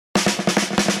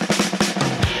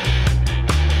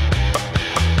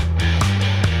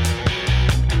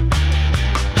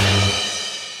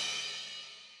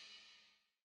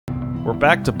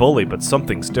back to Bully, but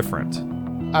something's different.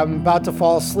 I'm about to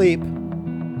fall asleep.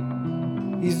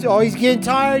 He's getting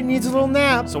tired, needs a little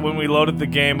nap. So when we loaded the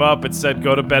game up, it said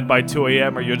go to bed by 2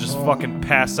 a.m. or you'll just fucking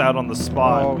pass out on the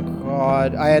spot. Oh,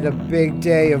 God. I had a big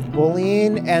day of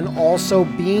bullying and also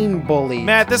being bullied.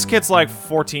 Matt, this kid's like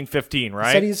 14, 15, right?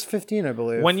 He said he's 15, I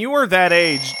believe. When you were that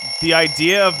age, the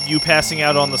idea of you passing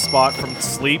out on the spot from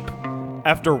sleep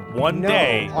after one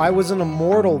day... No, I was an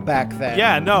immortal back then.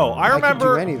 Yeah, no, I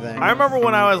remember... could do anything. I remember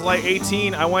when I was like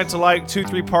 18, I went to like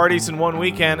 2-3 parties in one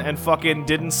weekend and fucking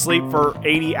didn't sleep for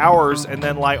 80 hours and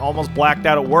then like almost blacked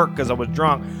out at work because I was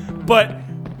drunk. But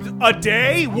a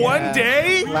day? Yeah. One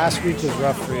day? Last week was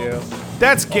rough for you.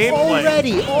 That's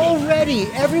gameplay. Already.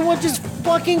 Everyone just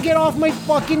fucking get off my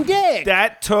fucking dick.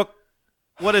 That took...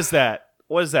 What is that?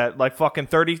 What is that? Like fucking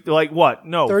 30... Like what?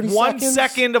 No. 30 1 seconds?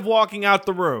 second of walking out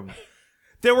the room.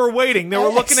 They were waiting. They were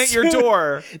looking at your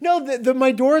door. No,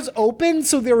 my door's open,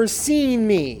 so they were seeing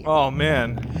me. Oh,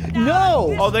 man.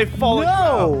 No. Oh, they followed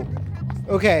No.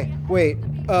 Okay, wait.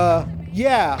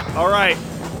 Yeah. All right.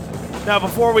 Now,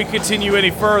 before we continue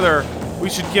any further, we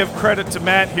should give credit to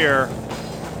Matt here,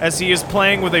 as he is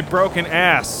playing with a broken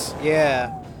ass.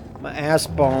 Yeah. My ass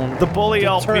bone. The Bully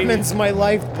LP determines my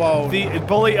life bone. The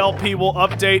Bully LP will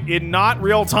update in not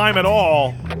real time at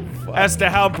all as to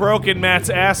how broken Matt's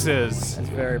ass is. It's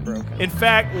very broken. In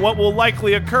fact, what will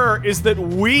likely occur is that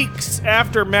weeks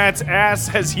after Matt's ass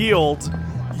has healed,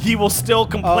 he will still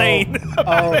complain.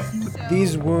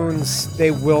 These wounds,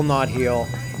 they will not heal.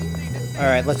 All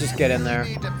right, let's just get in there.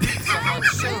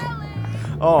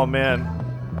 Oh,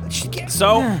 man.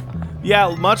 So,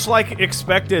 yeah, much like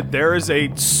expected, there is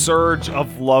a surge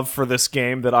of love for this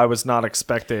game that I was not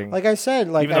expecting. Like I said,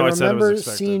 like Even I though I said it was remember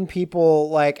expected. seeing people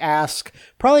like ask,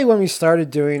 probably when we started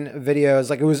doing videos,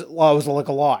 like it was like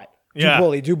a lot. Yeah.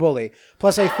 Do bully.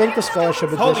 Plus, I think the scholarship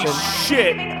Holy edition.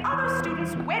 shit! Other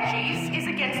students' wedgies is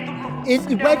against the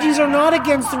rules. Wedgies are not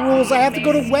against the rules. I have to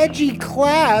go to wedgie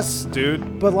class.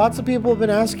 Dude. But lots of people have been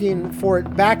asking for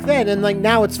it back then, and like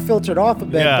now it's filtered off a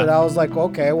bit. Yeah. But I was like,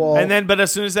 okay, well. And then, but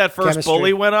as soon as that first Chemistry.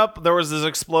 bully went up, there was this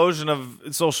explosion of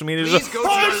social media. Please Just, go to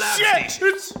oh your lab shit!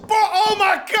 station." Oh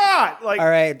my god! Like, all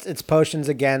right, it's potions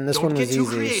again. This Don't one get was too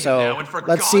easy. creative So now, and for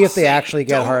let's see God's if they sake, actually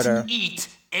get don't harder. Eat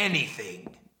anything.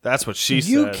 that's what she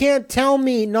You said. can't tell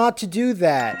me not to do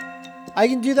that. I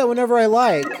can do that whenever I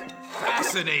like.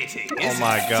 Fascinating. Oh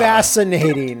my god!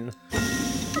 Fascinating.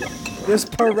 This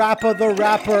Parappa the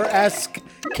Rapper-esque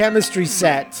chemistry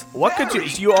set. What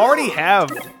could you already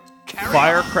have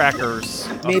firecrackers?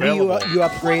 Maybe you available.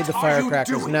 upgrade the Are you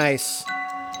firecrackers. doing? Nice.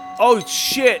 Oh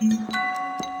shit!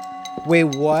 Wait,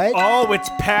 what? Oh, it's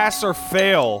pass or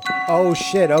fail. Oh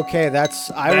shit. Okay,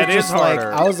 that's. I That was is just like,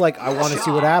 harder. I was like, I want to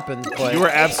see what happens. But You were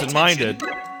absent-minded.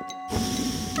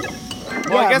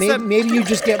 yeah, I guess that- maybe you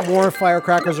just get more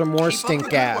firecrackers or more stink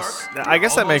gas. I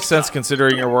guess that makes sense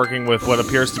considering you're working with what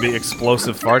appears to be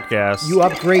explosive fart gas. You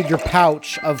upgrade your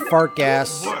pouch of fart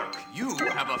gas. Work. You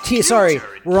have a Sorry,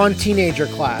 future in we're on teenager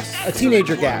class. A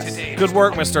teenager gas. Good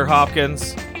work, Mr.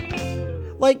 Hopkins.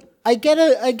 Like, I get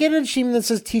an achievement that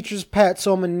says teacher's pet,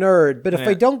 so I'm a nerd. But if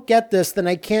I don't get this, then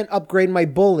I can't upgrade my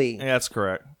bully. Yeah, that's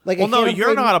correct. Like, well, I no, can't you're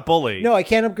upgrade- not a bully. No, I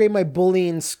can't upgrade my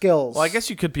bullying skills. Well, I guess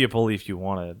you could be a bully if you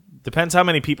wanted. Depends how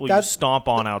many people you That's- stomp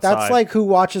on outside. That's like who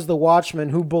watches The Watchmen,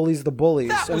 who bullies the bullies.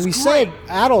 That And was we great. said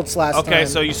adults last time. Okay,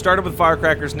 so you started with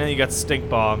firecrackers, and then you got stink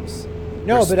bombs.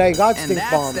 No, but I got And stink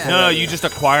that's bombs. that. No, you just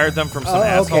acquired them from some Oh,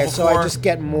 asshole okay, so I before. just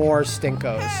get more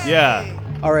stinkos. Yeah.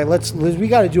 All right, we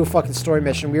got to do a fucking story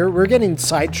mission. We're getting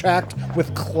sidetracked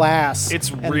with class. It's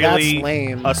and really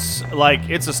that's lame.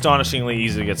 it's astonishingly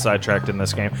easy to get sidetracked in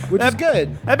this game. Which is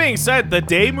good. That being said, the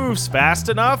day moves fast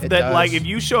enough It that does. like if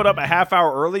you showed up a half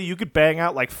hour early, you could bang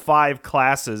out like 5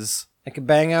 classes. I can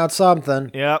bang out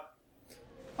something. Yep.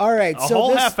 All right, A so whole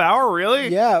this, half hour, really?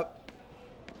 yeah,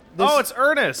 Oh, it's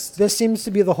Ernest. this seems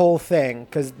to be the whole thing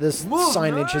because this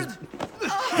signage is.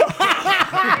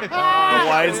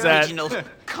 Why is that? Original.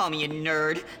 Call me a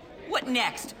nerd. What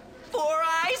next? 4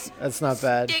 eyes? That's not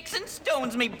bad. Sticks and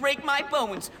stones may break my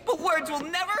bones, but words will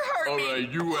never hurt me.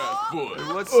 you asked for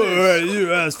it. What's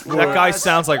You asked for That guy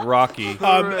sounds like Rocky.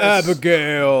 I'm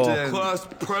Abigail. Class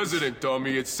president,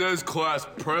 dummy. It says class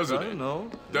president. No.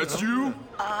 That's you?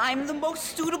 I'm the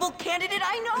most suitable candidate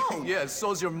I know. Yeah,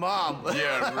 so's your mom.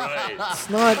 Yeah, right. It's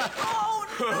not. Oh,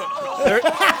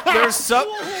 no. There's some.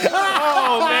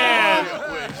 Oh man.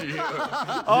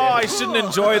 Oh, I shouldn't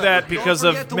enjoy that because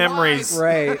forget of the memories.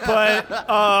 Right.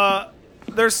 But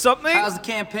there's something. How's the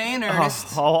campaign,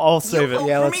 Ernest? I'll save it. Vote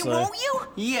Yeah, for let's me, see. won't you?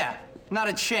 Yeah. Not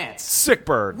a chance. Sick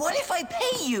bird. What if I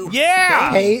pay you?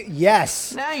 Yeah. Hey,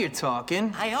 yes. Now you're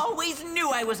talking. I always knew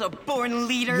I was a born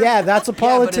leader. Yeah, that's a Yeah, but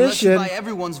unless politician. you buy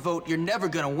everyone's vote, you're never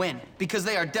gonna win. Because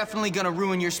they are definitely gonna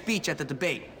ruin your speech at the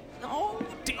debate. Oh,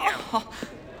 Damn.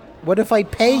 What if I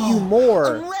pay you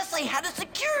more? unless I had a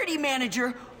security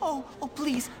manager. Oh,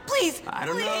 please, please. I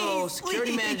don't know. please,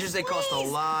 Security please, managers, they cost a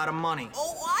please. lot of money.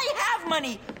 Oh, I have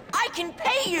money. I can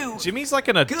pay you. Jimmy's like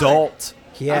an adult.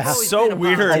 Yeah. I've always So been a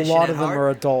weird. A politician lot at of them heart. are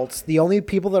adults. The only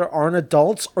people that aren't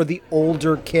adults are the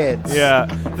older kids. Yeah.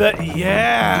 Like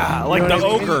You know the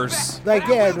what I mean? ogres. Like,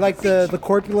 yeah, like the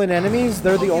corpulent enemies,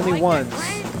 they're the only ones.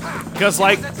 Because,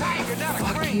 like,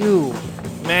 Fuck you.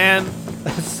 man,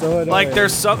 That's so annoying. like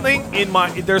there's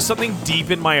something deep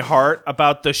in my heart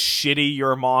about the shitty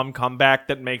your mom comeback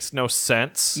that makes no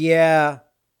sense. Yeah.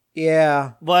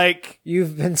 Yeah. Like,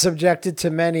 You've been subjected to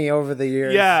many over the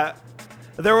years. yeah.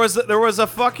 There was a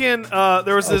fucking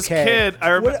there was this Okay. kid. I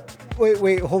remember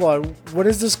Wait, hold on. What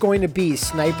is this going to be?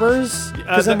 Snipers?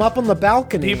 Because I'm up on the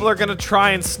balcony. people are gonna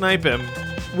try and snipe him.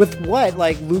 With what?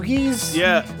 Like loogies?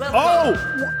 Yeah. Oh,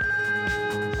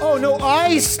 Oh no,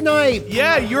 I snipe.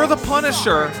 yeah. You're the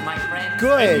Punisher. My friend.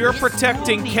 Good. You're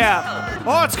protecting Cap.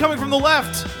 Oh, it's coming from the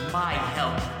left. My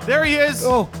help. There he is.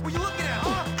 Oh,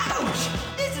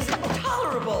 Ouch! This is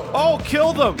intolerable. Oh,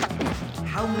 kill them.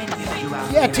 How many of you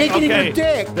out yeah, there? take it in Okay. your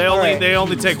dick. They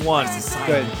only take one.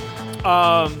 Good.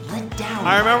 Let down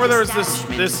I remember there was by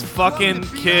this establishment.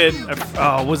 fucking kid.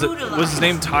 Was his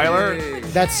name Tyler?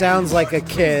 That sounds like a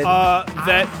kid.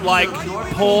 That like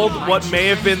pulled what may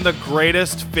have been the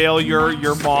greatest failure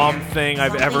your mom thing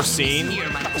I've ever seen,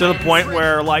 to the point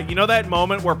where, like, you know that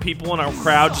moment where people in a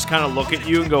crowd just kind of look at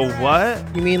you and go,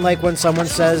 "What?" You mean like when someone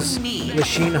says,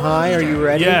 Machine High, are you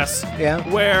ready? Yes. Yeah.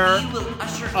 Where We will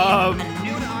usher in a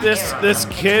new this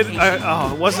kid,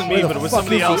 it wasn't me, Where the but it was fuck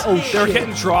somebody is he? else. Oh, They were shit.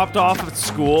 getting dropped off at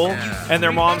school, and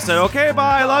their mom said, "Okay,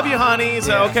 bye, love you, honey." He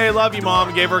said, "Okay, love you,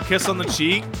 mom." Gave her a kiss on the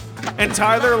cheek, and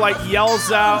Tyler like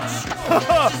yells out,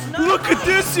 "Look at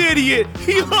this idiot!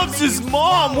 He loves his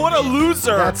mom. What a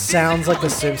loser!" That sounds like a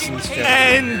Simpsons joke.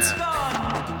 And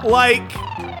like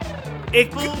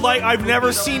I've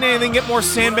never seen anything get more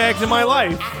sandbagged in my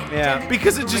life, Yeah.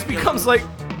 because it just becomes like,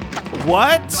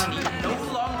 what? no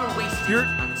longer wasted You're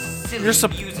on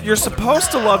silly you're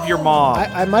supposed to love your mom.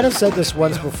 I might have said this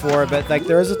once before, but like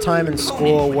there was a time in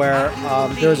school where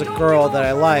there was a girl that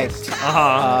I liked,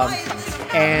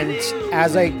 and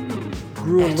as I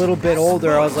grew a little bit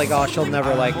older, I was like, oh, she'll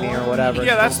never like me or whatever.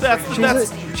 Yeah,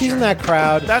 She's in that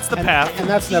crowd. That's the and- path. and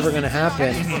that's never going to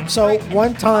happen. So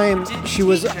one time she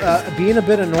was being a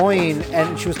bit annoying,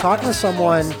 and she was talking to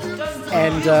someone,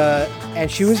 and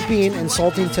she was being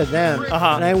insulting to them.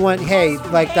 And I went, hey,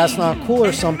 like that's not cool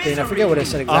or something. I forget what I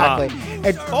said exactly.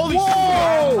 And Holy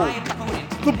whoa,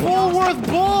 the Bullworth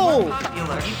Bull.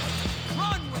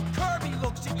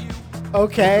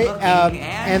 Okay,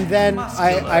 and then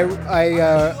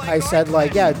I said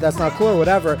like, yeah, that's not cool or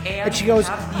whatever, and she goes,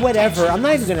 whatever, I'm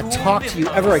not even gonna talk to you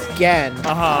ever again. And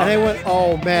I went,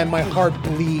 oh man, my heart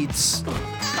bleeds.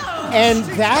 And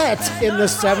that in the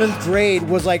 7th grade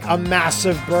was like a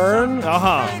massive burn,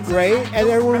 right? And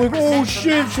everyone was like, oh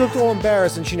shit, she looked all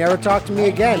embarrassed, and she never talked to me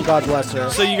again. God bless her.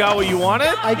 So you got what you wanted?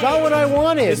 I got what I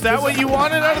wanted. Is that what you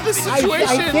wanted out of this situation?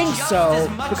 I think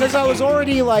so, because I was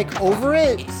already like over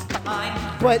it.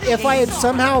 But if I had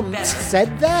somehow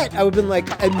said that, I would have been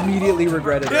like immediately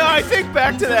regretted it. Yeah, I think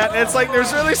back to that, and it's like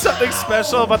there's really something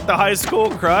special about the high school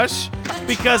crush,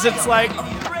 because it's like,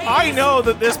 I know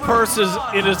that this person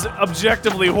is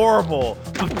objectively horrible,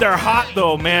 but they're hot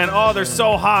though, man. Oh, they're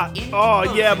so hot.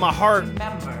 Oh yeah, my heart.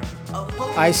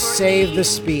 I saved the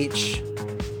speech.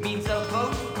 Means a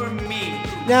vote for me.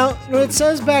 Now, when it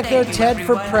says back there, Ted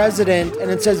for president, and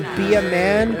it says be a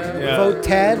man, vote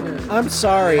Ted, I'm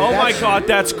sorry. Oh my That god,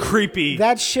 that's creepy.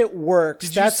 That shit works.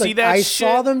 Did you That's see like, that I shit?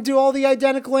 saw them do all the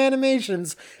identical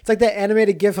animations. It's like that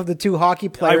animated gif of the two hockey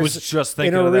players was just in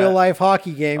thinking a of that. real life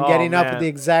hockey game Oh, getting up man. with the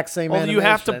exact same Well, animation. you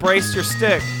have to brace your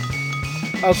stick.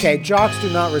 Okay, jocks do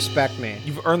not respect me.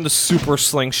 You've earned the super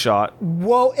slingshot.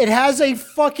 Whoa, it has a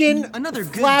fucking Another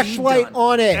good flashlight deed done.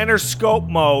 on it. Enter scope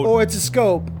mode. Oh, it's a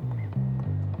scope.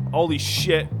 Holy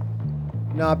shit.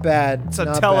 Not bad. It's a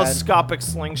not telescopic bad.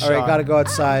 slingshot. All right, gotta go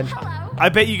outside. I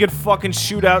bet you could fucking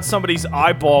shoot out somebody's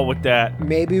eyeball with that.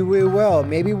 Maybe we will.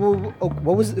 Maybe we'll. Oh,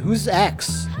 who's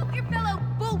X? Help your fellow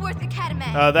Bullworth Academy.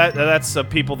 That's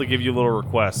people that give you little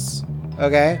requests.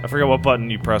 Okay. I forget what button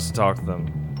you press to talk to them.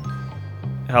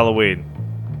 Halloween.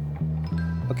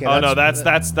 Okay. Oh no,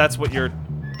 that's what you're.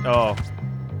 Oh,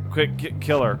 quick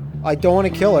kill her. I don't want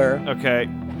to kill her. Okay.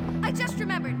 I just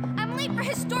remembered. I'm late for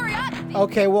for historiography.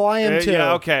 Okay, well, I am too.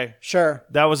 Yeah, okay. Sure.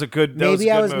 That was a good. That Maybe was a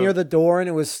good I was move. near the door and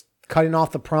it was cutting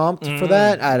off the prompt for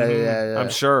that. I'm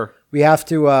sure. We have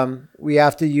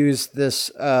to use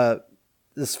this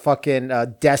this fucking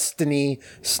Destiny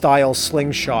style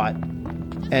slingshot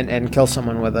and kill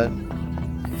someone with it.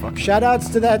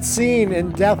 Shoutouts to that scene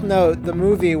in Death Note, the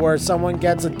movie where someone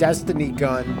gets a Destiny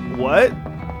gun. What?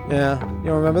 Yeah, you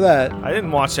don't remember that? I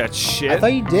didn't watch that shit. I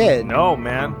thought you did. No,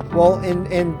 man. Well,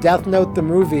 in Death Note the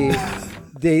movie,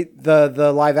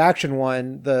 the live action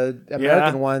one, the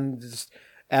American one,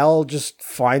 L just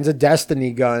finds a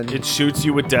Destiny gun. It shoots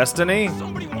you with Destiny?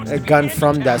 A gun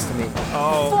from Destiny.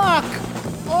 Oh.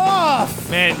 Fuck off!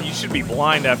 Man, you should be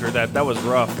blind after that. That was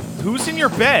rough. Who's in your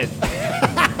bed?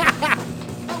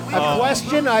 A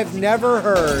question I've never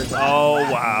heard. Oh,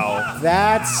 wow.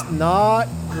 That's not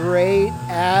great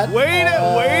at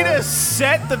all. Way to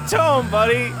set the tone,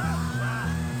 buddy.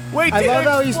 Wait, I did love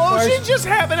an how he's explosion first- just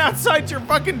happen outside your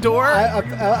fucking door?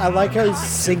 I like how he's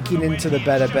sinking into the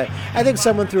bed a bit. I think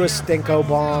someone threw a stinko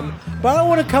bomb, but I don't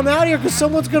want to come out here because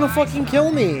someone's gonna fucking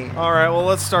kill me. All right, well,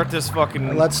 let's start this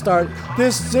fucking... Let's start.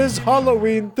 This is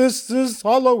Halloween. This is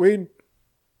Halloween.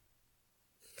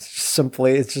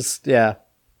 Simply, it's just, yeah.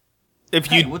 If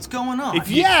Hey, you... what's going on? If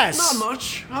you Yes! Not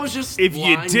much. I was just. If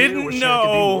you lying didn't here, wishing I could be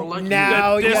know, more like you.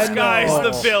 now that this you guy's know.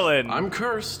 the villain. I'm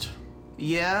cursed.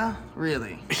 Yeah,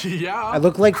 really. Yeah. I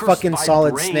look like cursed fucking by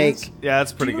Solid brains. Snake. Yeah,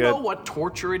 that's pretty Do you good. know what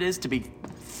torture it is to be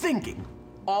thinking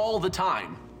all the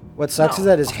time? What sucks No, is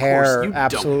that his of course hair you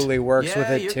absolutely don't. works Yeah, with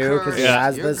it you're too, because he cursed.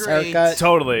 has You're this great. haircut.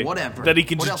 Totally. Whatever. That he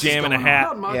can What just else is jam in a going hat.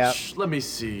 Not much. Yeah. Let me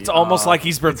see. It's almost like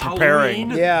he's been it's preparing.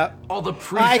 Halloween. Yeah. All the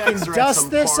I can prefects are at dust some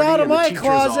this party out of and the my teachers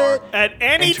closet. are At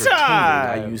any entertaining.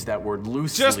 time. I use that word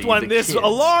loosely. Just when the this kids.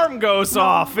 alarm goes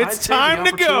off, I'd it's say time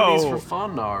the to opportunities go. for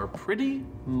fun are pretty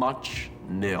much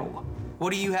nil.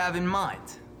 What do you have in mind?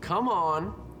 Come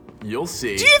on, you'll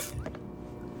see.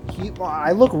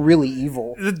 I look really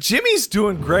evil. The Jimmy's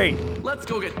doing great. Let's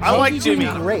go get. I like he's doing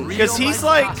Jimmy great. because he's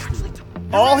like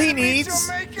all he needs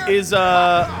is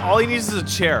a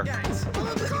chair,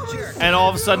 and all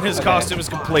of a sudden his costume is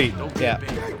complete. Yeah.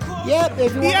 Yeah,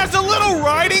 if you He want, has a little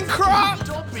riding crop.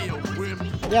 Don't be a wimp.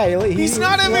 yeah, He's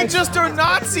not he even likes- just a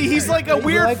Nazi. He's like a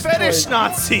weird likes fetish toys.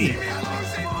 Nazi.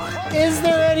 Is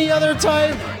there any other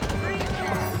time?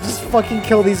 Just fucking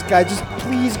kill these guys. Just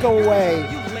please go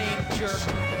away.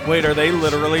 Wait, are they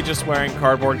literally just wearing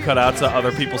cardboard cutouts that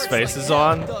other people's faces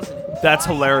on? That's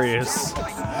hilarious.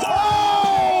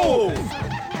 Oh!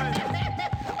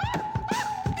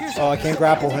 Oh, I can't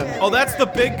grapple him. Oh, that's the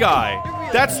big guy.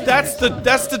 That's the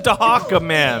Dahaka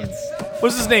man.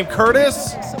 What's his name?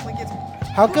 Curtis?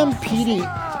 How come Petey?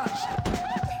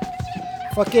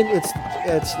 Fucking,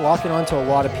 it's locking onto a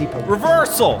lot of people.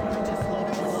 Reversal.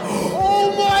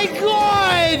 Oh my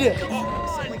god!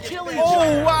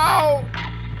 Oh wow!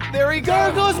 There he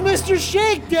There goes. goes Mr.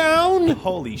 Shakedown.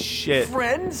 Holy shit!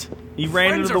 Friends? He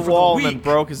ran Friends into are the for wall the and then weak.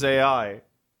 broke his AI.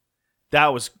 That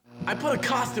was I put a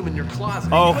costume in your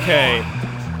closet. okay.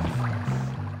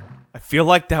 I feel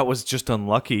like that was just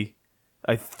unlucky.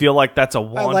 I feel like that's a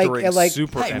wandering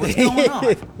super Hey, what's enemy. going on?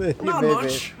 Not Maybe.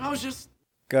 much. I was just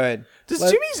Good. Does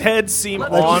Let- Jimmy's head seem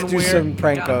Let's on just do weird? some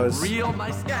got a prankos. real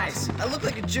nice Guys, I look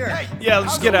like a jerk. Yeah,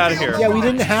 let's get out of here. Yeah, we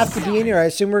didn't have to be in here. I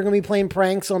assume we're gonna be playing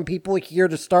pranks on people here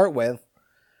to start with.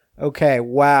 Okay,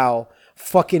 wow.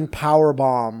 Fucking power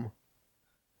bomb.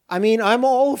 I mean, I'm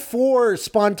all for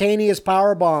spontaneous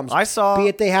power bombs. I saw- Be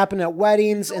it they happen at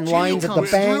weddings and lines at the Come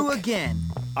through bank. again.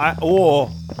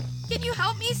 Can you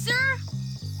help me, sir?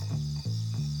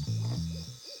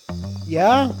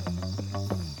 Yeah?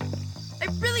 I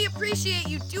really appreciate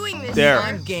you doing this. There. sir.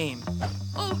 I'm game.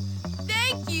 Oh,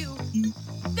 thank you.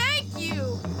 Thank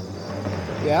you.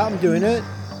 Yeah, I'm doing it.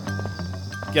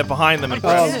 Get behind them and Oh.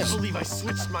 I press. can't believe I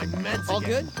switched my meds All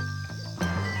again. good?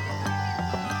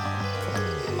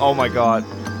 Oh my god.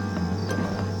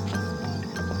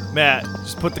 Matt,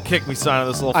 just put the kick me sign on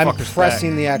this little I'm fucker's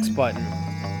pressing the X button.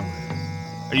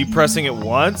 back. Are you pressing it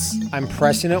once? I'm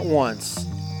pressing it once.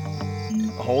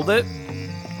 Hold it?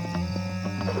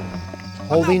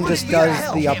 Holding just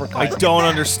does the I uppercut. don't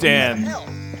understand.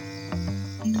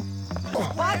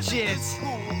 Watch it.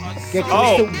 Get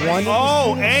close Oh, to one.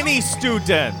 oh, any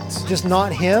student. Just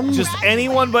not him? Just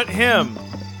anyone but him.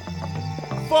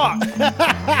 Fuck.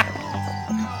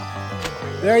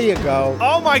 There you go.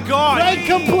 Oh my god. Prank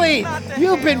complete!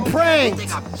 You've been pranked!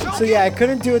 So yeah, I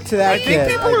couldn't do it to that I think kid.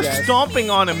 people are guess. stomping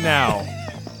on him now.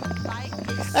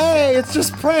 Hey, it's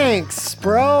just pranks,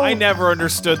 bro. I never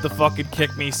understood the fucking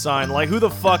kick me sign. Like, who the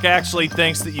fuck actually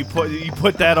thinks that you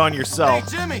put that on yourself?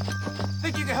 Jimmy,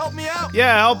 think you can help me out?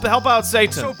 Yeah, help out So,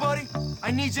 Satan. buddy, I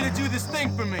I need you to do this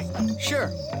thing for me.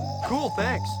 Sure. Cool,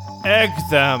 thanks. Egg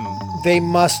them. They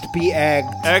must be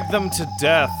egged. Egg them to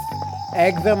death.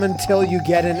 Egg them until you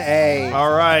get an A.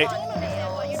 All right.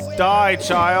 Die,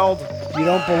 child. You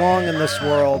don't belong in this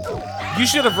world. You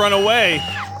should have run away.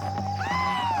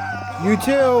 You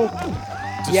too.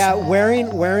 Yeah,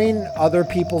 wearing other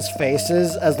people's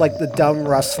faces as like the dumb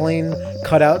wrestling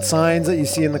cutout signs that you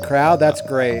see in the crowd, that's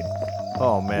great.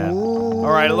 Oh, man.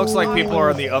 All right, it looks like people are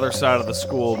on the other side of the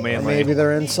school, mainly. Maybe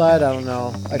they're inside, I don't know.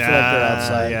 I feel like they're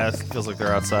outside. Yeah, it feels like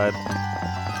they're outside.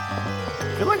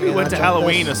 I feel like we Yeah, went to jump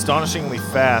Halloween this. astonishingly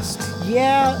fast.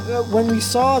 Yeah, when we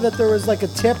saw that there was like a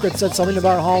tip that said something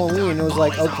about Halloween, it was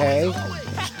like, okay,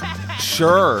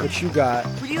 Sure. what you got?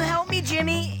 Will you help me,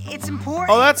 Jimmy? It's important.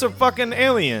 Oh, that's a fucking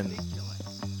alien.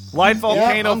 Light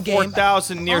Volcano I'm game.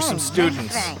 4000 near some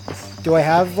students. Thanks. Do I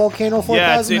have Volcano 4000?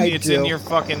 Yeah, it's I do. in your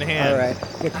fucking hand. Alright,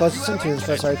 get close to some tunes,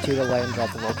 press R2 to light and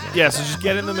drop the volcano. Yeah, so just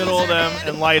get in the middle of them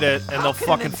and light it, and they'll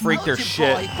fucking freak their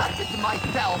shit.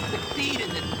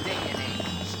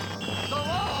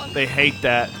 They hate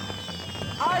that.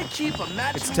 I keep a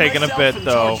match It's taking a bit,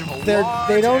 though.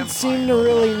 They don't seem to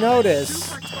really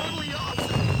notice.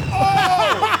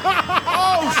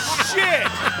 Oh, shit!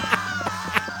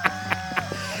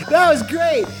 That was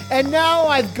great! And now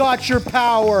I've got your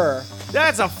power!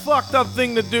 That's a fucked up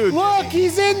thing to do. Look,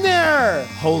 he's in there!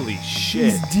 Holy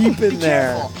shit. He's deep in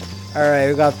there. Alright,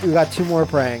 we got 2 more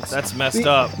pranks. That's messed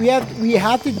up. We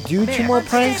have to do 2 more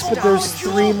pranks, but there's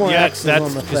 3 more Yeah, X's that's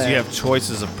on the because thing. you have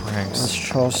choices of pranks. That's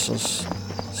choices.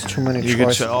 It's too many You could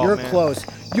choices. oh, You're man. close.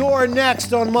 You're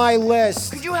next on my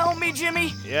list. Could you help me,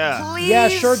 Jimmy? Yeah. Please? Yeah,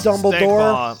 sure, Stank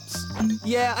Dumbledore. bombs.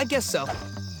 Yeah, I guess so.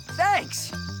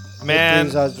 Thanks. Man,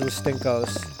 These are with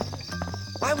stinkos.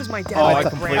 Why was my dad? Oh, I I,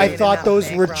 completely- I thought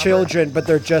those were children, but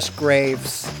they're just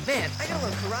graves. Man, I know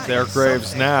karate. they're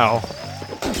graves now.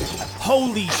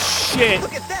 Holy shit.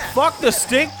 Look at that. Fuck the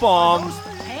stink bombs.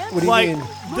 What do you Like, mean?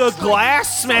 the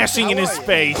glass smashing in his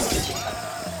face.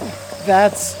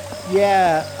 That's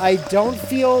yeah. I don't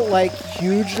feel like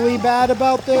hugely bad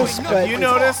about this, but You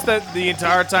notice that the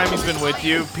entire time he's been with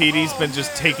you, Petey's been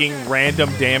just taking random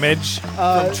damage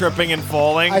from tripping and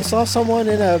falling. I saw someone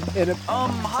in a.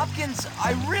 Hopkins,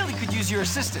 I really could use your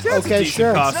assistance. That's a Okay, decent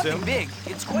sure. costume. Nothing big.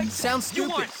 It's quite sounds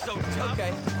stupid.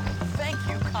 Okay. Thank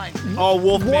you, kindly. Oh,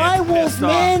 Wolfman. Why, pissed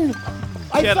off. Wolfman?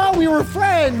 I Get thought we were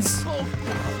friends.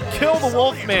 Kill the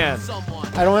Wolfman.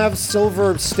 I don't have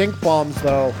silver stink bombs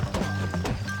though.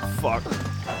 Fuck.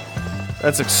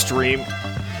 That's extreme.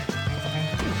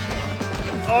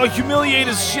 Oh, humiliate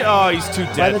his shit. Oh, he's too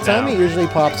dead By the time now. it usually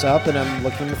pops up and I'm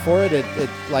looking for it, it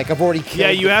like I've already killed. Yeah,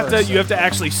 you the have person. to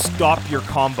actually stop your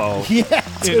combo Yeah,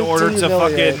 in order to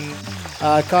humiliate.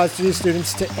 fucking. Cause 2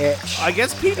 students to itch. I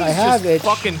guess Petey's I have just itch.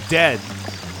 fucking dead.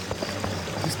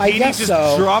 I Petey guess just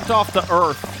so. dropped off the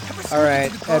earth. All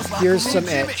right, here's some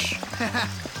itch.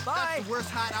 Bye. Worst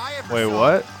hat I ever Wait,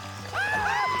 what?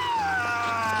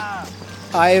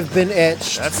 I have been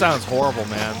itched. That sounds horrible,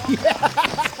 man.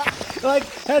 Like,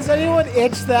 has anyone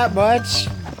itched that much?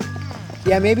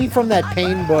 Yeah, maybe from that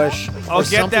pain bush. Oh, or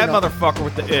get that something else. motherfucker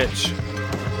with the itch.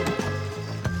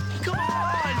 Come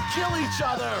on, kill each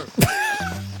other.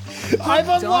 I've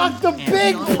unlocked the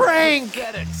big prank.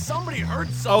 Get it. Somebody hurt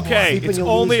someone. Okay, Sleep it's and you'll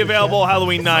only lose your available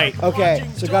Halloween night. Okay,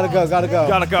 so gotta go.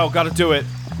 Gotta do it.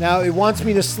 Now it wants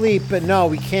me to sleep, but no,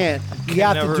 we can't. We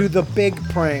have never- to do the big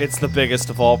prank. It's the biggest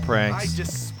of all I pranks.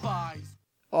 despise.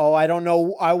 Oh, I don't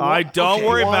know. Don't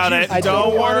worry about it. I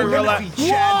Don't worry. wanna- Relax.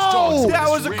 Whoa! That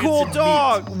was a cool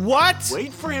dog. What?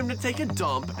 Wait for him to take a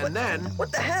dump, and then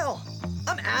What the hell?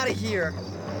 I'm out of here.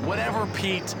 whatever,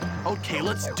 Pete. Okay,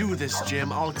 let's do this,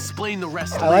 Jim. I'll explain the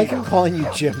rest I like later. him calling you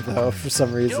Jim though, for some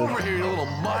Get reason. over here, you little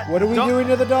mutt. What are we Don't- doing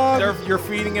to the dog? You're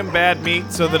feeding him bad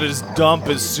meat so that his dump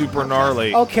is super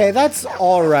gnarly. Okay, that's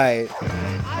all right.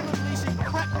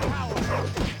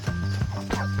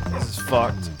 This is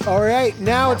fucked. All right,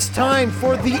 now it's time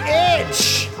for the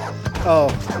itch. Oh,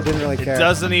 I didn't really It care.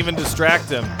 doesn't even distract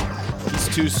him. He's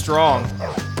too strong.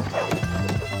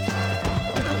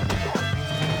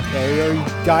 Yeah,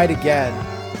 he died again.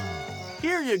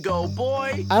 Here you go,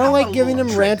 boy. I don't Have like a giving him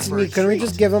little treat rancid for a meat. Couldn't we treat.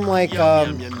 just give him like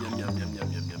Yum, yum, yum, yum, yum, yum,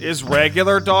 yum, yum, yum. Is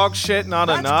regular dog shit not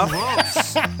enough?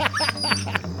 Gross.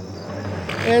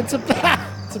 it's a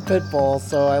it's a pit bull,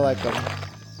 so I like him.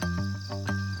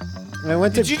 And I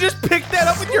went to Did you just pick that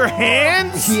up with your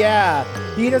hands? yeah.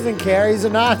 He doesn't care. He's a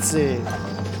Nazi.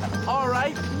 All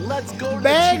right, let's go to the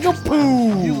Bag of teacher's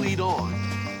lounge. poo. You lead on.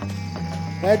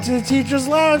 Head to the teacher's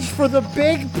lounge for the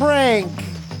big prank.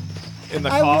 In the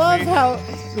I love coffee? how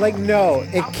Like, no,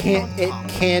 it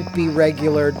can't be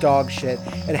regular dog shit.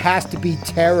 It has to be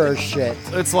terror shit.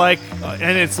 It's like,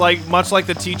 and it's like, much like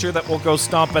the teacher that will go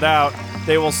stomp it out,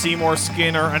 they will Seymour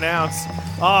Skinner announce,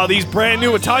 these brand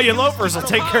new Italian loafers will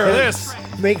take care of this.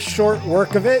 Make short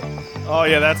work of it. Oh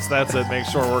yeah, that's it. Make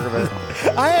short work of it.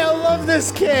 I love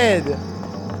this kid.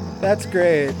 That's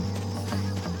great.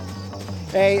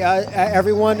 Hey,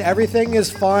 everyone, everything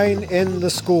is fine in the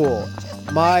school.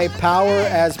 My power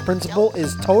as principal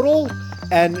is total,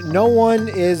 and no one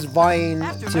is vying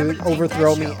to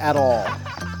overthrow me at all.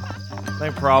 I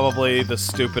think probably the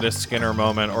stupidest Skinner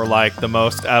moment, or like the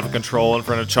most out of control in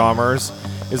front of Chalmers,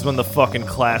 is when the fucking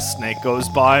class snake goes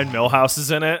by and Milhouse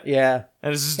is in it. Yeah.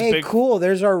 And it's just Hey, big, cool,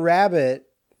 there's our rabbit.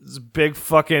 this big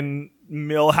fucking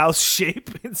Milhouse shape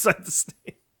inside the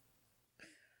snake.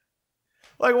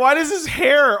 Like, why does his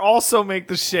hair also make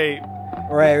the shape?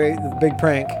 Right, the big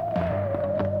prank.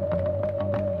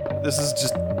 This is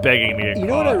just begging to get You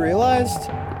know what I caught. realized?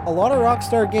 A lot of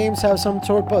Rockstar games have some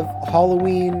sort of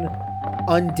Halloween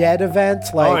undead event,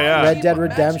 like Oh, yeah. Red Dead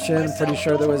Redemption. Pretty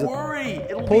sure there was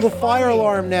a pull the fire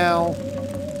alarm now,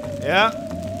 Yeah.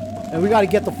 and we got to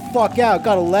get the fuck out.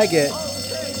 Got to leg it.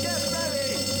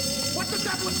 What the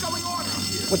devil is going on out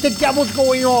here? What the devil's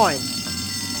going on?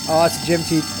 Oh, it's a gym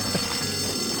teacher.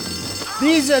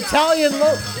 These Italian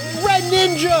Red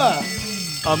Ninja.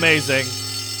 Amazing.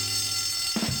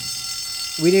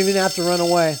 We didn't even have to run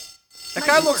away. That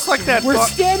guy looks like that. We're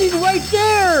standing right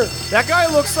there. That guy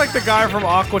looks like the guy from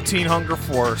Aqua Teen Hunger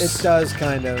Force. It does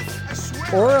kind of.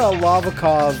 Or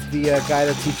Lavakov, the guy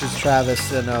that teaches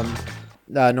Travis in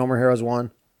No More Heroes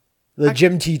 1. The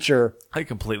gym teacher. I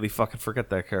completely fucking forget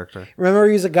that character. Remember,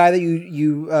 he's a guy that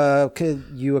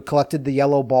you collected the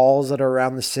yellow balls that are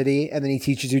around the city, and then he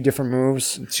teaches you different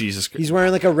moves. Jesus Christ. He's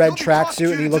wearing like a red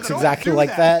tracksuit, and he looks exactly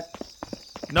like that.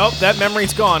 Nope, that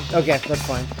memory's gone. Okay, that's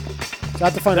fine. So I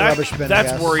have to find a rubbish bin. I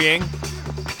That's guess. worrying.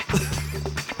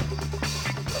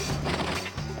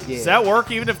 Yeah. Does that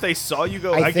work even if they saw you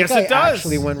go? I think guess it does.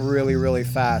 actually went really, really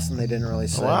fast, and they didn't really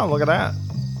say. Wow, look at that.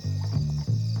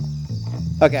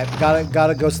 Okay,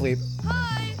 gotta go sleep.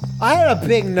 Hi. I had a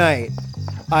big night.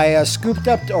 I scooped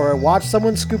up, or watched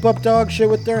someone scoop up dog shit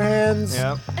with their hands.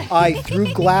 Yep. I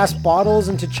threw glass bottles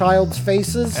into child's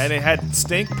faces. And it had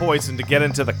stink poison to get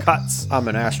into the cuts. I'm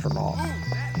an astronaut.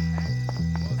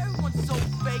 Everyone's so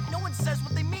fake. No one says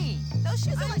what they mean. Those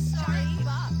shoes are like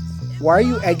 $8. Why are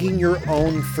you egging your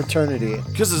own fraternity?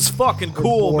 Because it's fucking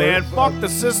cool, boy- man. Fuck the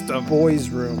system. Boys'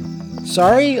 room.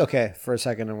 Sorry? Okay, for a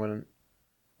second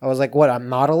I was like, what, I'm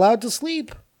not allowed to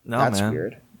sleep? No, That's man.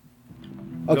 weird.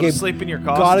 Go Okay, to sleep in your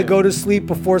costume. gotta go to sleep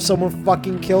before someone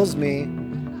fucking kills me.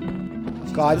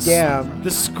 God damn.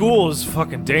 This school is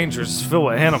fucking dangerous. It's filled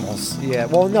with animals. Yeah,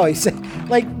 well, no, he said,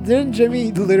 like, didn't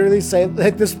Jimmy literally say,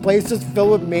 like, this place is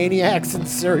filled with maniacs and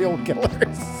serial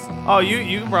killers? Oh,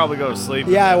 you can probably go to sleep.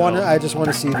 Yeah, I just want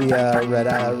to see the red.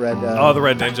 Oh, the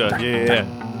Red Ninja. Yeah.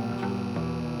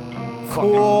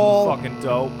 Cool. Fucking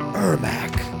dope.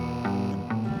 Ermac.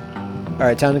 All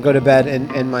right, time to go to bed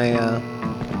in my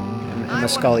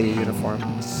Scully uniform.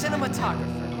 Cinematographer.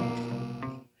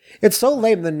 It's so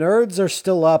lame. The nerds are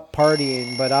still up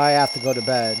partying, but I have to go to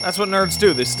bed. That's what nerds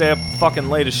do. They stay up fucking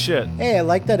late as shit. Hey, I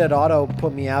like that it auto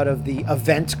put me out of the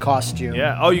event costume.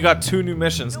 Yeah. Oh, you got 2 new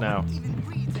missions now.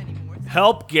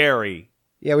 Help Gary.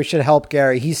 Yeah, we should help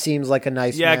Gary. He seems like a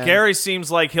nice Yeah, man. Gary seems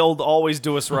like he'll always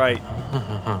do us right.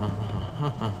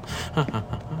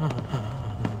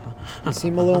 You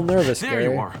seem a little nervous, There Gary.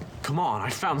 you are. Come on, I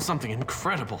found something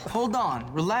incredible. Hold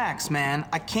on, relax, man.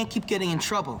 I can't keep getting in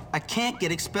trouble. I can't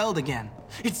get expelled again.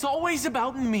 It's always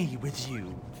about me with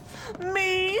you.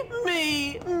 Me.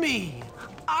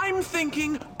 I'm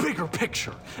thinking bigger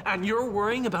picture, and you're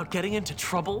worrying about getting into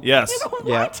trouble? Yes. You know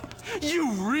Yeah. what?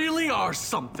 You really are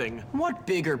something. What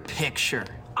bigger picture?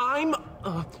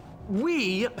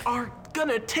 We are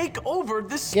gonna take over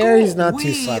this school. Gary's not too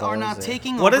We subtle. are not is he?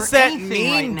 taking What over does that anything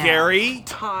mean, right now. Gary?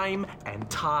 Time and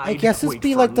tide. I guess it's wait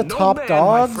be for like the no top man, my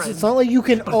dogs. friend. It's not like you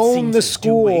can But own seems the as do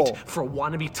school. wait for a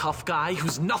wannabe tough guy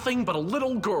who's nothing but a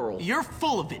little girl. You're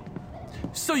full of it.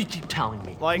 So you keep telling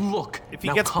me, Like, look, if he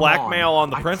now gets come blackmail on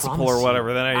the I principal promise or you,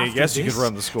 whatever, then I after guess you could this,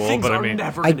 run the school, things but I are mean-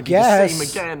 never I gonna be guess. the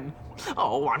same again.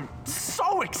 Oh, I'm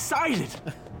so excited.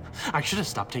 I should have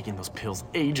stopped taking those pills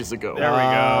ages ago. There we go.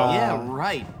 Yeah,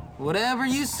 right. Whatever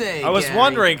you say, I was Gary.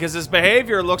 wondering, because his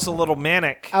behavior looks a little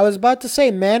manic. I was about to say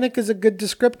manic is a good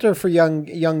descriptor for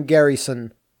young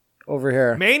Garrison over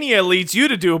here. Mania leads you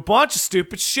to do a bunch of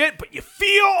stupid shit, but you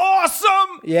feel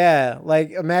awesome! Yeah,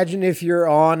 like imagine if you're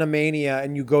on a Mania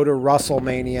and you go to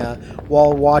Russellmania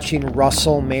while watching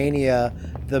Russellmania,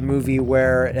 the movie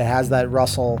where it has that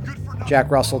Russell Jack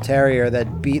Russell Terrier that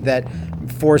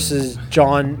forces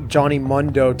Johnny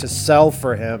Mundo to sell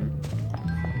for him.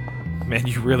 Man,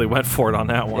 you really went for it on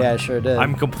that one. Yeah, I sure did.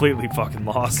 I'm completely fucking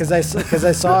lost. Because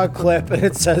I saw a clip and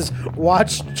it says,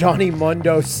 "Watch Johnny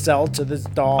Mundo sell to this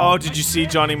dog." Oh, did you see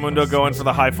Johnny Mundo go in for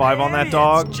the high five on that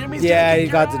dog? Jimmy's Yeah, kicking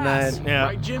he got your denied. ass. Yeah.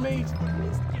 Right, Jimmy?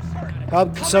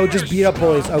 So just beat up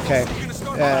police. Okay.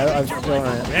 I'm feeling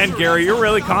it. And Gary, you're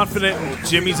really confident in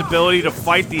Jimmy's ability to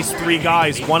fight these 3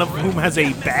 guys, one of whom has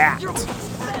a bat.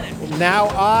 Now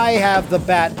I have the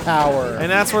bat power.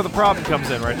 And that's where the problem comes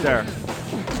in, right there.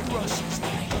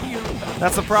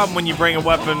 That's the problem when you bring a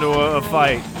weapon to a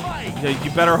fight.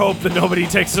 You better hope that nobody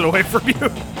takes it away from you.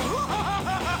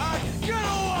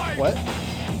 What?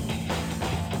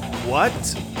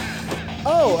 What?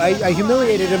 Oh, I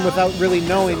humiliated him without really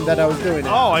knowing that I was doing it.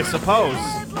 Oh, I suppose.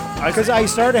 Because I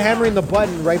started hammering the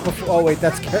button right before. Oh wait,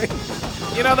 that's scary.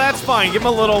 You know, that's fine. Give him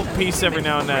a little piece every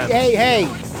now and then. Hey!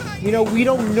 You know, we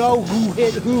don't know who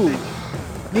hit who.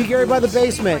 Meet Gary by the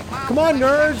basement. Come on,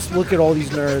 nerds! Look at all these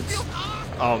nerds.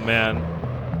 Oh, man.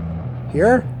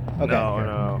 Here? Okay.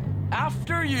 No.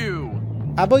 After you.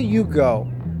 How about you go?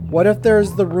 What if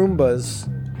there's the Roombas?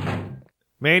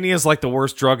 Mania is like the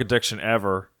worst drug addiction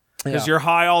ever. Because Yeah. you're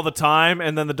high all the time,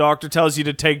 and then the doctor tells you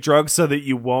to take drugs so that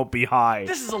you won't be high.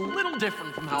 This is a little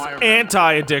different from how I remember.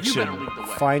 Anti-addiction. You better lead the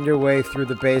way. Find your way through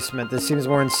the basement. This seems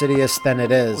more insidious than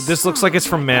it is. This looks like it's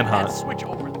from That Manhunt. switch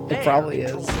over there. It probably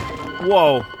is.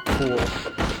 Whoa. Cool.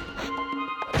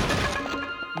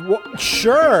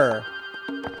 Sure.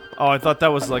 Oh, I thought that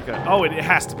was like a... Oh, it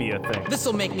has to be a thing.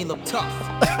 This'll make me look tough.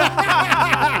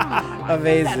 That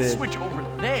Amazing. switch over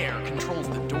there controls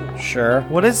the door. Sure.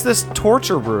 What is this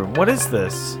torture room? What is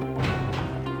this?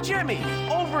 Jimmy,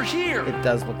 over here. It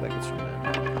does look like it's from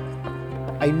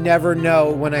there. I never know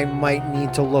when I might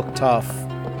need to look tough.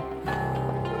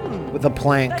 With a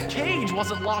plank. That cage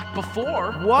wasn't locked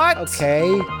before. What? Okay.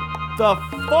 The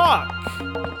fuck?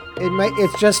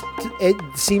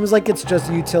 It seems like it's just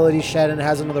a utility shed and it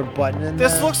has another button in there.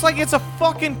 This looks like it's a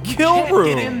fucking kill Can't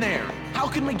room. get in there. How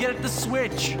can we get at the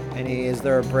switch? Is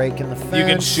there a break in the fence? You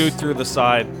can shoot through the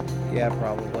side, Yeah,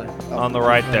 probably. Oh, on the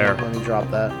right there. Let me drop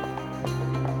that.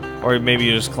 or maybe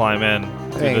you just climb in Yeah,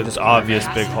 you through just this obvious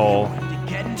big hole. To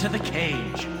get into the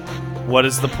cage. What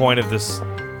is the point of this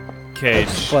cage?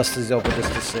 Plus is open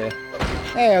just to see.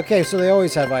 Hey, okay, so they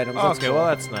always have items. That's Okay, cool. well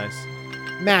that's nice.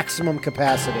 Maximum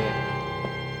capacity.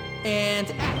 And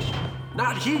action.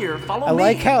 Not here. Follow I me.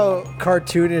 like how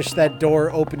cartoonish that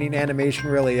door opening animation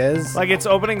really is. Like it's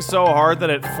opening so hard that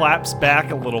it flaps back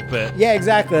a little bit. Yeah,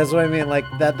 exactly. That's what I mean. Like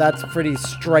that's pretty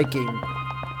striking.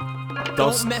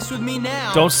 Don't mess with me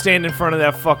now. Don't stand in front of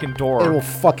that fucking It door. will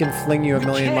fucking fling you a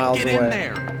million Can't miles get away. in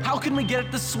there. How can we get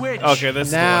at the switch? Okay,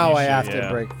 this Now is the one I you have should- to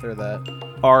yeah. break through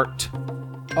that. Art.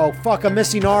 Oh fuck! I'm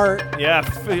missing art. Yeah,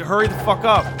 hurry the fuck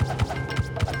up.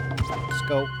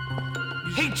 Scope.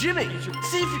 Hey, Jimmy,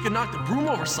 see if you can knock the broom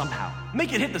over somehow.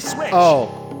 Make it hit the switch.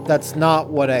 Oh, that's not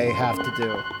what I have to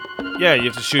do. Yeah, you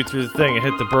have to shoot through the thing and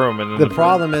hit the broom, and then The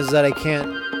problem is that I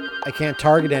can't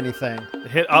target anything.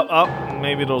 hit up, and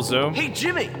maybe it'll zoom. Hey,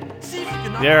 Jimmy, see if you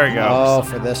can knock There the we broom go. over Oh,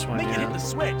 somehow. for this one, Make it hit yeah. the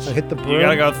switch. So hit the broom. You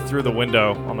gotta go through the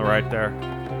window on the right there.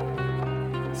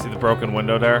 See the broken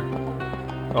window there?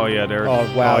 Oh yeah, there.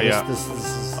 Oh wow! Oh yeah. This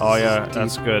is Oh yeah, deep.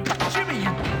 that's good. Jimmy,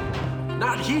 you...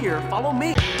 Not here. Follow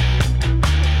me.